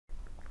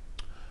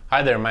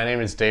Hi there, my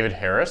name is David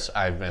Harris.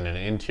 I've been an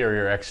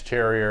interior,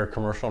 exterior,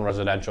 commercial and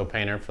residential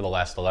painter for the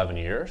last 11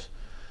 years.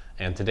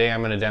 And today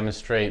I'm going to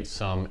demonstrate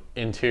some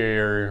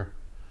interior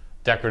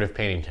decorative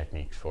painting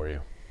techniques for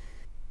you.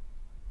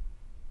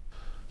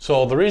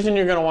 So the reason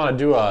you're going to want to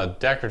do a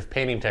decorative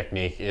painting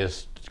technique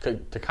is to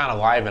kind of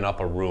liven up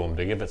a room,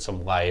 to give it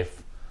some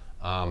life,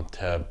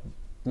 to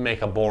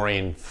make a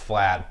boring,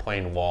 flat,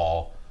 plain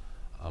wall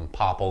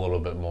pop a little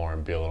bit more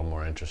and be a little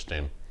more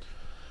interesting.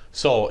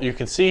 So you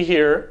can see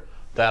here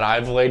that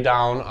I've laid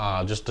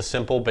down just a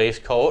simple base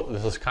coat.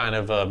 This is kind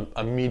of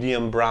a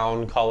medium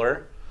brown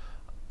color.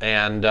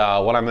 And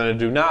what I'm going to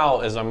do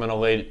now is I'm going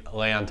to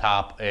lay on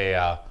top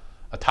a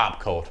top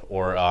coat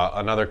or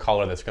another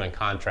color that's going to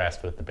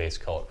contrast with the base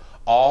coat.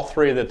 All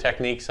three of the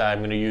techniques I'm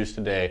going to use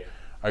today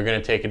are going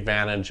to take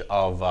advantage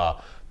of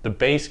the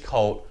base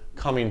coat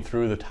coming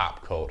through the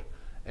top coat.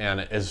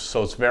 And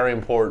so it's very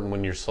important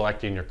when you're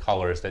selecting your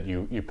colors that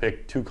you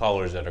pick two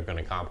colors that are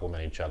going to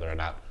complement each other and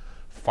not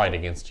fight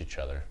against each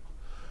other.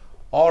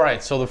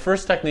 Alright, so the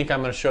first technique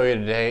I'm going to show you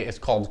today is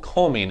called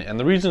combing. And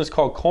the reason it's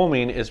called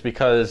combing is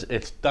because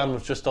it's done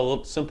with just a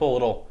simple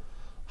little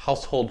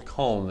household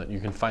comb that you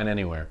can find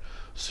anywhere.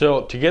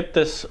 So to get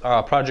this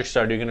project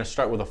started, you're going to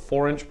start with a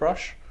 4-inch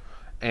brush.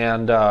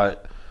 And you're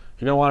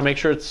going to want to make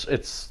sure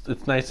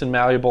it's nice and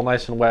malleable,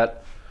 nice and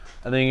wet.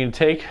 And then you can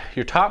take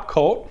your top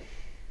coat,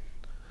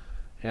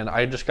 and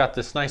I just got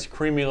this nice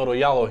creamy little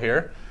yellow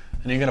here,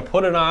 and you're going to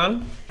put it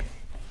on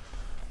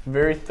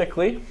very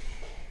thickly.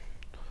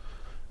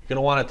 You're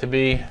going to want it to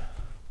be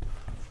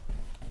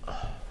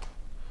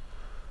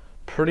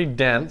pretty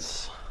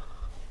dense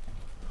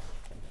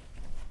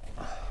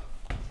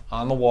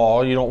on the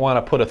wall. You don't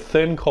want to put a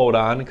thin coat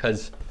on,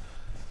 because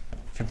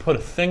if you put a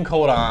thin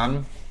coat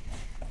on,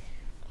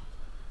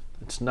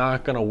 it's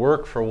not going to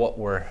work for what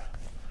we're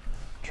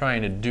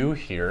trying to do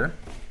here.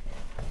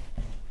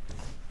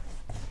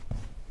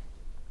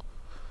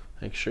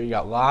 Make sure you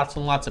got lots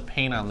and lots of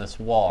paint on this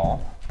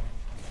wall.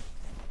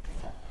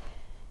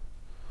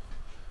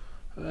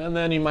 And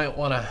then you might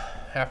want to,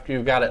 after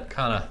you've got it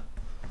kind of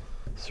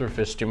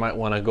surfaced, you might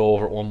want to go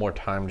over it one more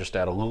time, just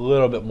add a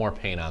little bit more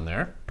paint on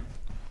there.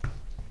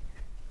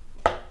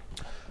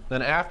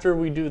 Then after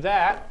we do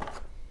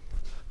that,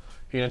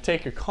 you're going to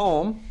take your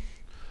comb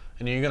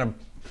and you're going to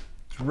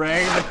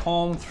drag the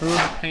comb through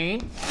the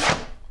paint.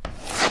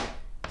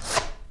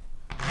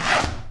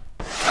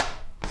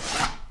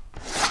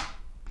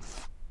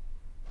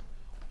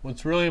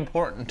 What's really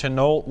important to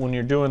note when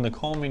you're doing the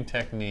combing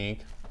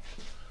technique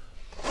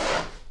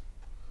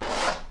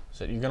is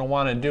that you're going to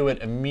want to do it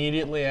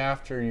immediately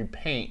after you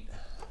paint,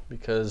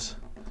 because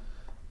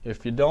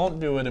if you don't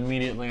do it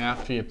immediately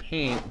after you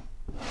paint,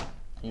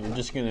 you're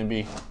just going to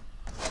be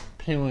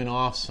peeling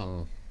off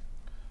some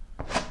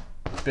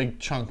big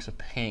chunks of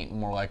paint,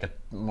 more like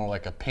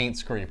a paint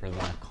scraper than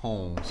a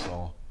comb.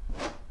 So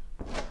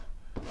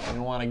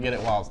you want to get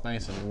it while it's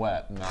nice and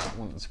wet, not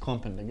when it's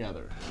clumping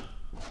together.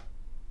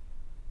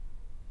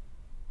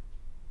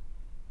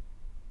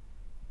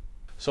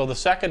 So the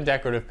second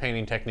decorative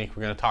painting technique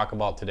we're going to talk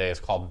about today is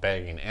called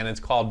bagging. And it's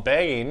called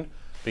bagging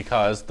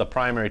because the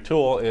primary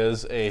tool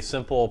is a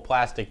simple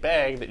plastic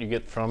bag that you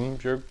get from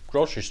your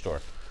grocery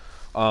store.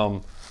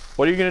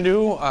 What you're going to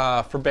do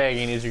for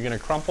bagging is you're going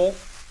to crumple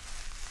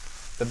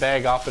the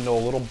bag up into a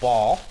little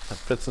ball that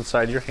fits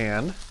inside your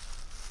hand.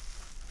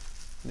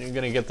 And you're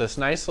going to get this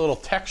nice little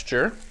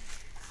texture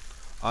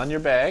on your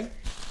bag.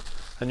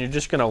 And you're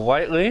just going to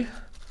lightly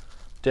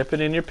dip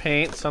it in your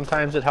paint.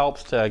 Sometimes it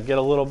helps to get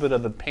a little bit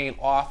of the paint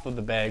off of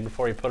the bag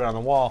before you put it on the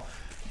wall.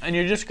 And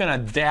you're just going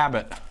to dab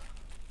it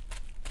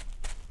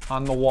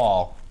on the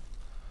wall,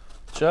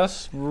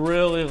 just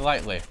really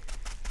lightly.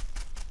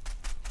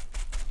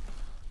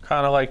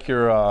 Kind of like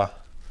you're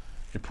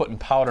putting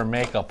powder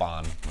makeup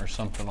on or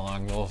something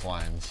along those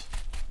lines.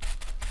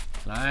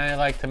 And I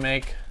like to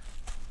make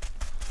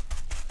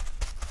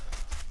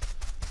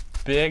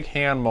big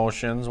hand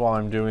motions while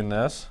I'm doing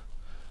this.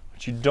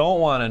 What you don't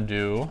want to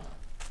do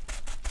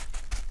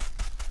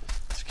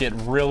is get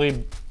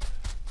really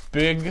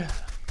big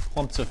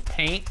clumps of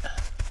paint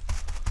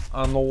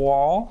on the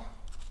wall,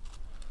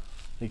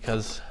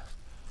 because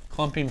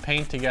clumping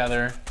paint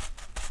together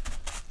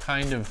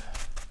kind of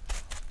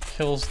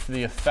kills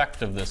the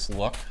effect of this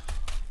look.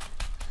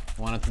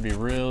 You want it to be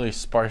really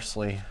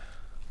sparsely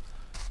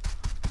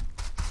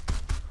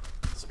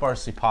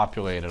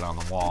populated on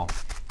the wall.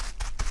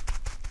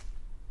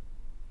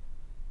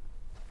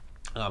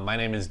 My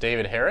name is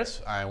David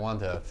Harris. I want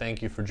to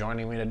thank you for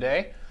joining me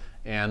today.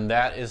 And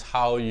that is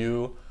how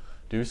you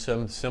do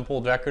some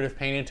simple decorative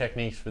painting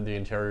techniques for the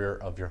interior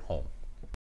of your home.